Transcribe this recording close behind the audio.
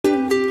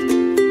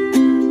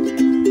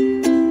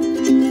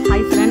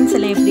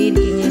எப்படி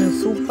இருக்கீங்க?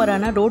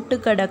 சூப்பரான ரோட்டு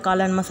கடை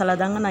காளான் மசாலா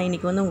தாங்க நான்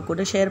இன்றைக்கி வந்து உங்கள்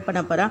கூட ஷேர்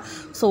பண்ண போகிறேன்.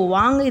 ஸோ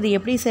வாங்க இது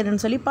எப்படி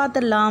செய்கிறேன்னு சொல்லி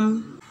பார்த்துடலாம்.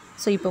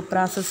 ஸோ இப்போ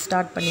ப்ராசஸ்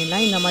ஸ்டார்ட்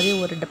பண்ணிடலாம். இந்த மாதிரி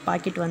ஒரு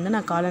பாக்கெட் வந்து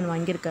நான் காளான்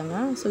வாங்கியிருக்கேங்க.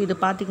 ஸோ இது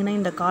பார்த்திங்கன்னா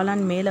இந்த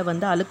காளான் மேலே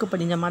வந்து அழுக்கு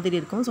படிஞ்ச மாதிரி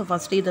இருக்கும். ஸோ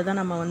ஃபஸ்ட்டு இதை தான்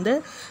நம்ம வந்து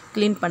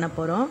க்ளீன் பண்ண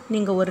போகிறோம்.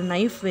 நீங்கள் ஒரு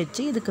நைஃப்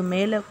வச்சு இதுக்கு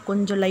மேலே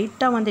கொஞ்சம்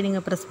லைட்டாக வந்து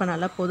நீங்கள் ப்ரெஸ்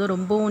பண்ணாலும் போதும்.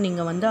 ரொம்பவும்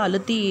நீங்கள் வந்து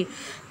அழுத்தி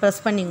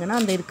ப்ரெஸ் பண்ணிங்கன்னா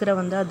அந்த இருக்கிற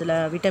வந்து அதில்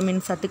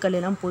விட்டமின் சத்துக்கள்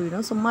எல்லாம்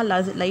போயிடும். சும்மா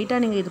லைட்டாக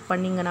நீங்கள் இது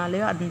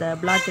பண்ணிங்கனாலே அந்த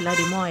பிளாக் எல்லாம்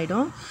ரிமூவ்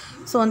ஆகிடும்.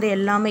 ஸோ வந்து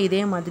எல்லாமே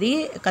இதே மாதிரி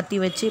கத்தி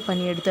வச்சு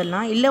பண்ணி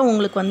எடுத்துடலாம். இல்லை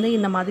உங்களுக்கு வந்து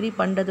இந்த மாதிரி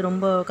பண்ணுறது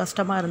ரொம்ப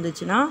கஷ்டமாக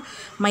இருந்துச்சுன்னா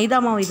மைதா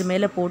மாவு இது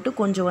மேலே போட்டு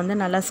கொஞ்சம் வந்து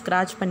நல்லா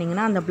ஸ்க்ராட்ச்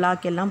பண்ணிங்கன்னா அந்த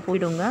பிளாக் எல்லாம்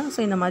போயிடுங்க. ஸோ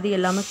இந்த மாதிரி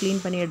எல்லாமே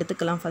க்ளீன் பண்ணி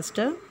எடுத்துக்கலாம்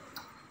ஃபஸ்ட்டு.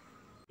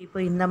 இப்போ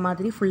இந்த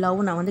மாதிரி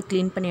ஃபுல்லாகவும் நான் வந்து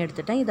க்ளீன் பண்ணி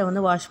எடுத்துட்டேன். இதை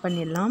வந்து வாஷ்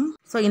பண்ணிடலாம்.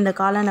 ஸோ இந்த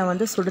காளானை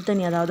வந்து சுடு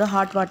தண்ணி அதாவது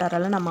ஹாட்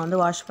வாட்டரால் நம்ம வந்து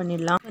வாஷ்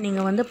பண்ணிடலாம்.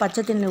 நீங்கள் வந்து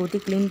பச்சை தண்ணியில்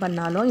ஊற்றி க்ளீன்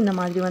பண்ணாலும் இந்த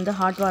மாதிரி வந்து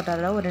ஹாட்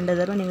வாட்டரால் ஒரு 2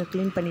 தடவை நீங்கள்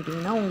க்ளீன்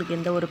பண்ணிட்டீங்கன்னா உங்களுக்கு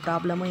எந்த ஒரு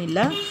ப்ராப்ளமும்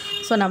இல்லை.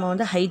 ஸோ நம்ம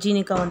வந்து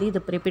ஹைஜீனிக்காக வந்து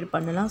இதை ப்ரிப்பேர்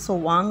பண்ணலாம். ஸோ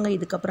வாங்க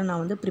இதுக்கப்புறம்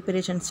நான் வந்து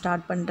ப்ரிப்பரேஷன்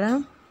ஸ்டார்ட் பண்ணுறேன்.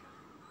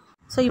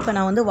 ஸோ இப்போ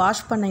நான் வந்து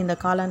வாஷ் பண்ண இந்த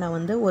காளானை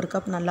வந்து ஒரு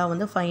கப் நல்லா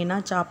வந்து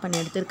ஃபைனாக சாப் பண்ணி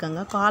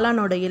எடுத்துருக்கேங்க.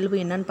 காளானோட இயல்பு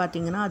என்னென்னு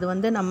பார்த்தீங்கன்னா அது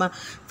வந்து நம்ம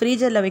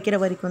ஃப்ரீஜரில் வைக்கிற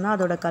வரைக்கும் தான்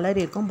அதோட கலர்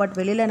இருக்கும். பட்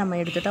வெளியில்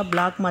நம்ம எடுத்துகிட்டா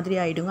பிளாக் மாதிரி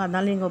ஆகிடுங்க.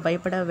 அதனால் நீங்கள்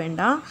பயப்பட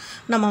வேண்டாம்.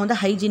 நம்ம வந்து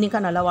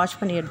ஹைஜீனிக்காக நல்லா வாஷ்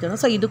பண்ணி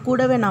எடுத்துக்கணும். ஸோ இது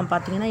கூடவே நான்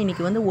பார்த்தீங்கன்னா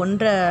இன்றைக்கி வந்து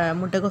 1.5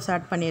 முட்டைகோஸ்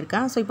ஆட்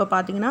பண்ணியிருக்கேன். ஸோ இப்போ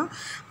பார்த்தீங்கன்னா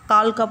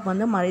 1/4 கப்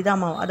வந்து மைதா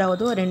மாவு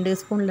அதாவது 2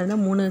 ஸ்பூன்லேருந்து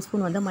 3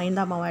 ஸ்பூன் வந்து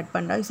மைதா மாவு ஆட்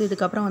பண்ணுறேன். ஸோ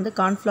இதுக்கப்புறம் வந்து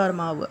கார்ன்ஃப்ளவர்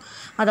மாவு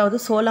அதாவது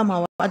சோள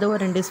மாவு அது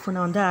ஒரு 2 ஸ்பூனை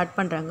வந்து ஆட்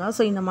பண்ணுறாங்க.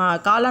 ஸோ இந்த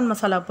காளான்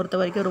மசாலா பொறுத்த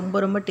வரைக்கும்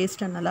ரொம்ப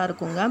டேஸ்ட்டாக நல்லா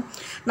இருக்குங்க.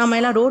 நம்ம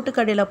எல்லாம் ரோட்டு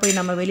கடையில் போய்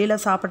நம்ம வெளியில்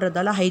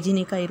சாப்பிட்றதால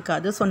ஹைஜீனிக்காக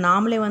இருக்காது. ஸோ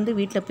நாமளே வந்து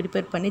வீட்டில்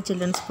ப்ரிப்பேர் பண்ணி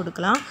சில்ட்ரன்ஸ்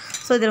கொடுக்கலாம்.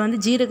 ஸோ இதில்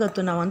வந்து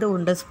ஜீரகத்தூள் நான் வந்து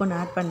 1 ஸ்பூன்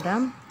ஆட்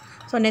பண்ணுறேன்.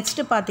 ஸோ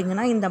நெக்ஸ்ட்டு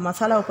பார்த்திங்கன்னா இந்த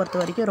மசாலாவை பொறுத்த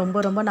வரைக்கும்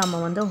ரொம்ப நம்ம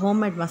வந்து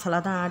ஹோம்மேட் மசாலா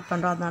தான் ஆட்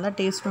பண்ணுறோம். அதனால்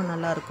டேஸ்ட்டும்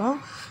நல்லாயிருக்கும்.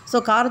 ஸோ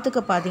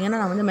காரத்துக்கு பார்த்திங்கன்னா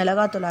நான் வந்து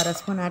மிளகாத்தூள் 1/2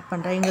 ஸ்பூன் ஆட்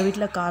பண்ணுறேன். எங்கள்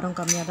வீட்டில் காரம்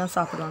கம்மியாக தான்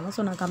சாப்பிடுவாங்க.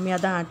 ஸோ நான்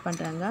கம்மியாக தான் ஆட்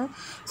பண்ணுறேங்க.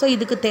 ஸோ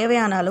இதுக்கு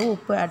தேவையான அளவு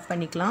உப்பு ஆட்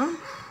பண்ணிக்கலாம்.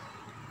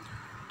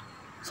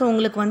 ஸோ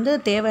உங்களுக்கு வந்து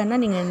தேவைன்னா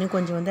நீங்கள் இன்னும்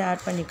கொஞ்சம் வந்து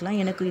ஆட் பண்ணிக்கலாம்.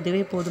 எனக்கு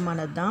இதுவே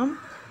போதுமானது தான்.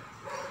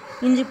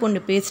 இஞ்சி பூண்டு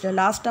பேஸ்ட்டு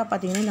லாஸ்ட்டாக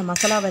பார்த்தீங்கன்னா இந்த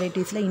மசாலா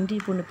வெரைட்டிஸில் இஞ்சி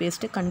பூண்டு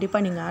பேஸ்ட்டு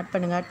கண்டிப்பாக நீங்கள் ஆட்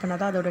பண்ணுங்கள். ஆட் பண்ணால்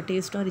தான் அதோட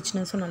டேஸ்ட்டும்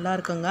ரிச்னஸும் நல்லா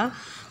இருக்குங்க.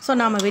 ஸோ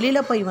நம்ம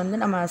வெளியில் போய் வந்து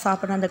நம்ம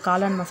சாப்பிட்ற அந்த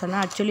காளான் மசாலா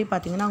ஆக்சுவலி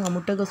பார்த்திங்கன்னா அவங்க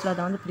முட்டைகோஸில்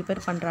அதை வந்து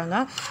ப்ரிப்பேர் பண்ணுறாங்க.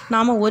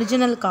 நாம்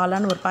ஒரிஜினல்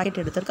காளான் ஒரு பாக்கெட்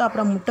எடுத்திருக்கேன்.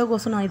 அப்புறம்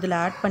முட்டைகோஸும் நான் இதில்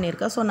ஆட்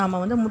பண்ணியிருக்கேன். ஸோ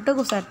நம்ம வந்து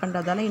முட்டைகோஸ் ஆட்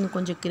பண்ணுறதால இன்னும்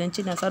கொஞ்சம்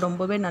கிரன்ச்சினஸாக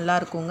ரொம்பவே நல்லா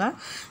இருக்குங்க.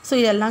 ஸோ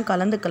இதெல்லாம்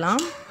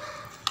கலந்துக்கலாம்.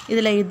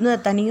 இதில் இந்த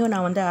தண்ணியும்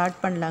நான் வந்து ஆட்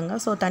பண்ணலாங்க.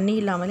 ஸோ தண்ணி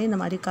இல்லாமலே இந்த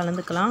மாதிரி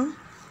கலந்துக்கலாம்.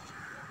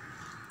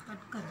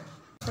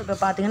 ஸோ இப்போ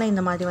பார்த்திங்கன்னா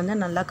இந்த மாதிரி வந்து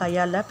நல்லா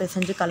கையால்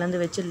பிசைஞ்சு கலந்து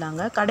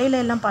வச்சிடலாங்க. கடையில்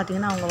எல்லாம்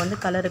பார்த்திங்கன்னா அவங்க வந்து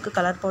கலருக்கு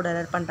கலர் பவுடர்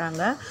ஆட்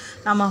பண்ணுறாங்க.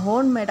 நம்ம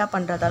ஹோம்மேடாக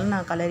பண்ணுறதால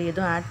நான் கலர்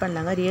எதுவும் ஆட்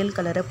பண்ணலாங்க. ரியல்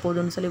கலரே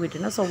போதும்னு சொல்லி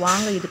விட்டுருந்தேன். ஸோ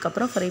வாங்க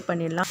இதுக்கப்புறம் ஃப்ரை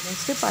பண்ணிடலாம்.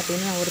 நெக்ஸ்ட்டு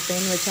பார்த்திங்கன்னா ஒரு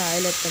பேன் வச்சு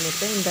ஆயில் ஆட்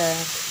பண்ணிவிட்டு இந்த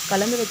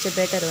கலந்து வச்ச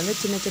பேட்டர் வந்து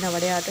சின்ன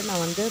வடையாட்டு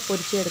நான் வந்து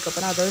பொரிச்சு எடுக்க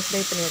போகிறேன். அதாவது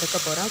ஃப்ரை பண்ணி எடுக்க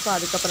போகிறேன். ஸோ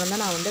அதுக்கப்புறம்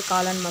தான் நான் வந்து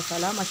காளான்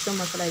மசாலா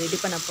மஷ்ரூம் மசாலா ரெடி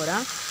பண்ண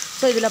போகிறேன்.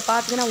 ஸோ இதில்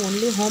பார்த்தீங்கன்னா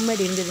ஒன்லி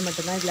ஹோம்மேட் இன்க்ரீடியன்ட்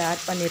மட்டும்தான் இதில்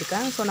ஆட்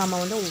பண்ணியிருக்கேன். ஸோ நம்ம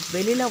வந்து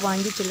வெளியில்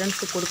வாங்கி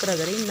சில்ட்ரன்ஸுக்கு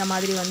கொடுக்குறது இந்த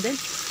மாதிரி வந்து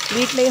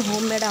வீட்டிலேயே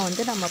ஹோம்மேடாக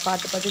வந்து நம்ம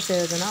பார்த்து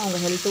செய்கிறதுனா அவங்க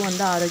ஹெல்த்தும்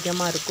வந்து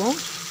ஆரோக்கியமாக இருக்கும்.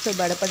 ஸோ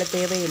படப்பட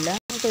தேவையில்லை.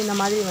 ஸோ இந்த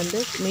மாதிரி வந்து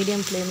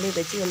மீடியம் ஃப்ளேம்லேயே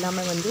வச்சு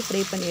எல்லாமே வந்து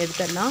ஃப்ரை பண்ணி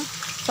எடுத்துடலாம்.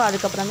 ஸோ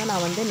அதுக்கப்புறம் தான்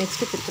நான் வந்து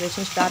நெக்ஸ்ட்டு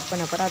ப்ரிப்பரேஷன் ஸ்டார்ட்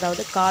பண்ண போகிறேன்.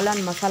 அதாவது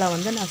காளான் மசாலா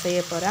வந்து நான்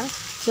செய்ய போகிறேன்.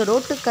 ஸோ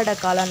ரோட்டுக்கடை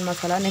காளான்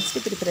மசாலா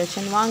நெக்ஸ்ட்டு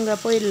ப்ரிப்பரேஷன் வாங்க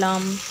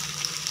போயிடலாம்.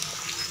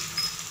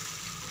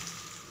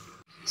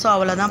 ஸோ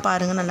அவ்வளோதான்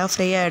பாருங்கள், நல்லா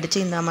ஃப்ரை ஆகிடுச்சு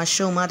இந்த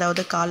மஷ்ரூம்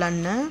அதாவது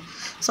காளான்னு.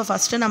 ஸோ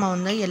ஃபஸ்ட்டு நம்ம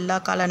வந்து எல்லா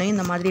காளானையும்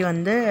இந்த மாதிரி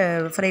வந்து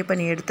ஃப்ரை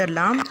பண்ணி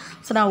எடுத்துடலாம்.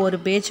 ஸோ நான் ஒரு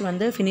பேட்ச்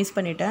வந்து ஃபினிஷ்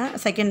பண்ணிவிட்டேன்.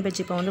 செகண்ட்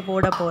பேட்ச் இப்போ வந்து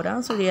போட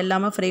போகிறேன். ஸோ இது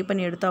எல்லாமே ஃப்ரை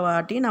பண்ணி எடுத்த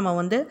வாட்டி நம்ம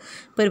வந்து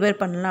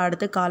ப்ரிப்பேர் பண்ணலாம்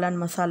அடுத்து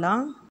காளான் மசாலா.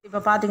 இப்போ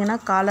பார்த்திங்கன்னா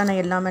காளானை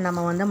எல்லாமே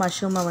நம்ம வந்து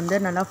மஷ்ரூமை வந்து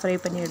நல்லா ஃப்ரை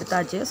பண்ணி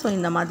எடுத்தாச்சு. ஸோ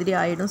இந்த மாதிரி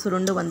ஆகிடும்,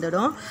 சுருண்டு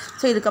வந்துடும்.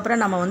 ஸோ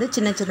இதுக்கப்புறம் நம்ம வந்து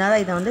சின்னதாக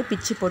இதை வந்து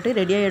பிச்சு போட்டு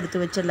ரெடியாக எடுத்து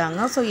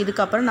வச்சிடலாங்க. ஸோ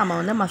இதுக்கப்புறம் நம்ம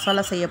வந்து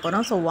மசாலா செய்ய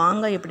போகிறோம். ஸோ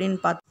வாங்க எப்படின்னு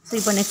பார்த்து. ஸோ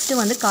இப்போ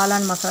நெக்ஸ்ட்டு வந்து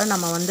காளான் மசாலா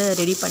நம்ம வந்து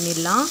ரெடி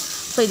பண்ணிடலாம்.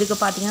 ஸோ இதுக்கு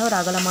பார்த்திங்கன்னா ஒரு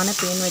அகலமான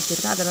பேன்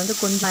வச்சுருக்கேன். அதில் வந்து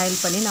கொஞ்சம்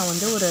ஆயில் பண்ணி நான்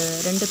வந்து ஒரு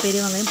 2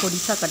 பெரிய வெங்காயம்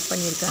பொடிசாக கட்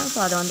பண்ணியிருக்கேன். ஸோ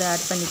அதை வந்து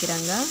ஆட்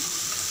பண்ணிக்கிறாங்க.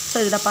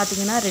 ஸோ இதில்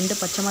பார்த்திங்கன்னா 2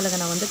 பச்சை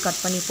மிளகாய் நான் வந்து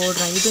கட் பண்ணி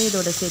போடுறேன். இதுவும்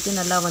இதோட சேர்த்து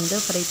நல்லா வந்து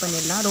ஃப்ரை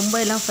பண்ணிடலாம். ரொம்ப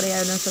எல்லாம் ஃப்ரை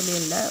ஆகிடும்னு சொல்லி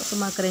இல்லை,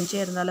 சும்மா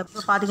கிரன்ச்சியாக இருந்தாலும்.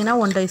 இப்போ பார்த்திங்கன்னா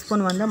 1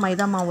 ஸ்பூன் வந்து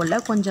மைதா மாவில்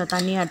கொஞ்சம்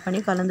தண்ணி ஆட்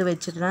பண்ணி கலந்து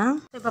வச்சிடுறேன்.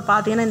 இப்போ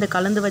பார்த்திங்கன்னா இந்த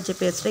கலந்து வச்ச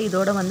பேஸ்ட்டை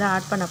இதோட வந்து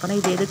ஆட் பண்ண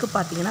போகிறேன். இது எதுக்கு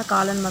பார்த்திங்கன்னா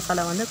காளான்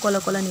மசாலா வந்து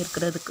கொலன்னு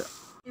இருக்கிறதுக்கு.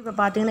 இப்போ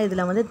பார்த்திங்கன்னா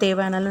இதில் வந்து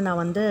தேவையானாலும் நான்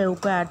வந்து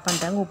உப்பு ஆட்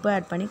பண்ணுறேங்க. உப்பு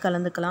ஆட் பண்ணி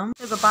கலந்துக்கலாம்.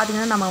 இப்போ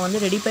பார்த்திங்கன்னா நம்ம வந்து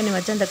ரெடி பண்ணி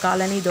வச்ச இந்த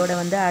காளானி இதோட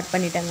வந்து ஆட்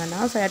பண்ணிட்டேங்கன்னா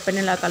ஸோ ஆட்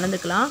பண்ணி எல்லாம்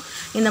கலந்துக்கலாம்.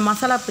 இந்த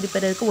மசாலா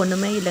ப்ரிப்பேருக்கு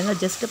ஒன்றுமே இல்லைங்க.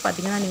 ஜஸ்ட்டு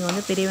பார்த்திங்கன்னா நீங்கள்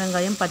வந்து பெரிய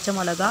வெங்காயம், பச்சை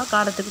மிளகா,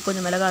 காரத்துக்கு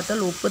கொஞ்சம்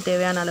மிளகாத்தூள், உப்பு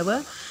தேவையான அளவு,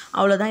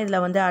 அவ்வளோதான்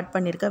இதில் வந்து ஆட்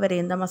பண்ணியிருக்கேன். வேறு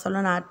எந்த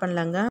மசாலாவும் நான் ஆட்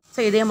பண்ணலங்க. ஸோ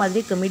இதே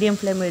மாதிரி மீடியம்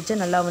ஃப்ளேம் வச்சு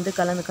நல்லா வந்து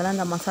கலந்துக்கலாம்.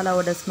 அந்த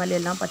மசாலாவோட ஸ்மெல்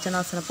எல்லாம் பச்சை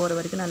வாசனை போகிற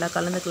வரைக்கும் நல்லா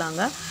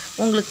கலந்துக்கலாங்க.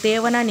 உங்களுக்கு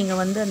தேவைன்னா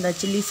நீங்கள் வந்து அந்த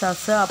சில்லி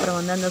சாஸு அப்புறம்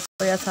வந்து அந்த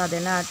சோயா சாஸ்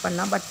எல்லாம் ஆட்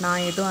பண்ணலாம். பட்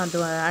நான் எதுவும் அது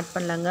ஆட்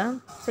பண்ணலங்க.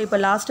 ஸோ இப்போ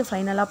லாஸ்ட்டு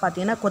ஃபைனலாக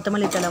பார்த்தீங்கன்னா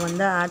கொத்தமல்லி தழை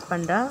வந்து ஆட்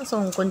பண்ணுறேன். ஸோ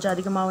கொஞ்சம்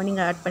அதிகமாகவும்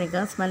நீங்கள் ஆட்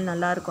பண்ணிக்கலாம், ஸ்மெல்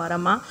நல்லாயிருக்கும்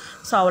அரமா.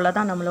 ஸோ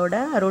அவ்வளோதான், நம்மளோட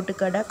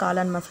ரோட்டுக்கடை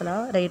காளான் மசாலா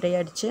ரெடி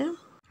ஆகிடுச்சு.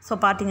 ஸோ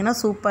பார்த்தீங்கன்னா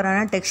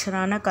சூப்பரான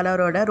டெக்ஸ்சரான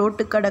கலரோட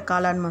ரோட்டுக்கடை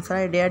காளான் மசாலா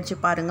ரெடி ஆகிடுச்சு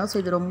பாருங்கள். ஸோ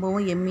இது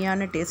ரொம்பவும்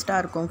எம்மியான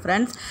டேஸ்ட்டாக இருக்கும்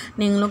ஃப்ரெண்ட்ஸ்.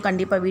 நீங்களும்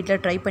கண்டிப்பாக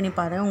வீட்டில் ட்ரை பண்ணி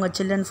பாருங்கள். உங்கள்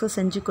சில்ட்ரன்ஸுக்கு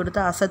செஞ்சு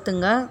கொடுத்து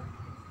அசத்துங்க.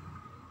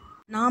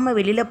 நாம்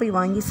வெளியில் போய்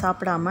வாங்கி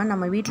சாப்பிடாமல்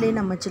நம்ம வீட்டிலேயே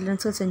நம்ம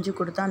சில்ட்ரன்ஸுக்கு செஞ்சு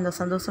கொடுத்தா அந்த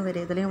சந்தோஷம்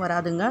வேறு எதுலேயும்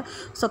வராதுங்க.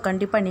 ஸோ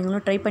கண்டிப்பாக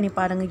நீங்களும் ட்ரை பண்ணி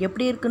பாருங்கள்.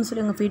 எப்படி இருக்குன்னு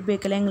சொல்லி உங்கள்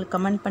ஃபீட்பேக்கெல்லாம் எங்களுக்கு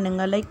கமெண்ட்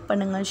பண்ணுங்கள், லைக்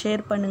பண்ணுங்கள்,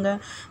 ஷேர் பண்ணுங்கள்,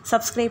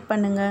 சப்ஸ்கிரைப்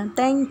பண்ணுங்கள்.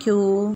 தேங்க்யூ.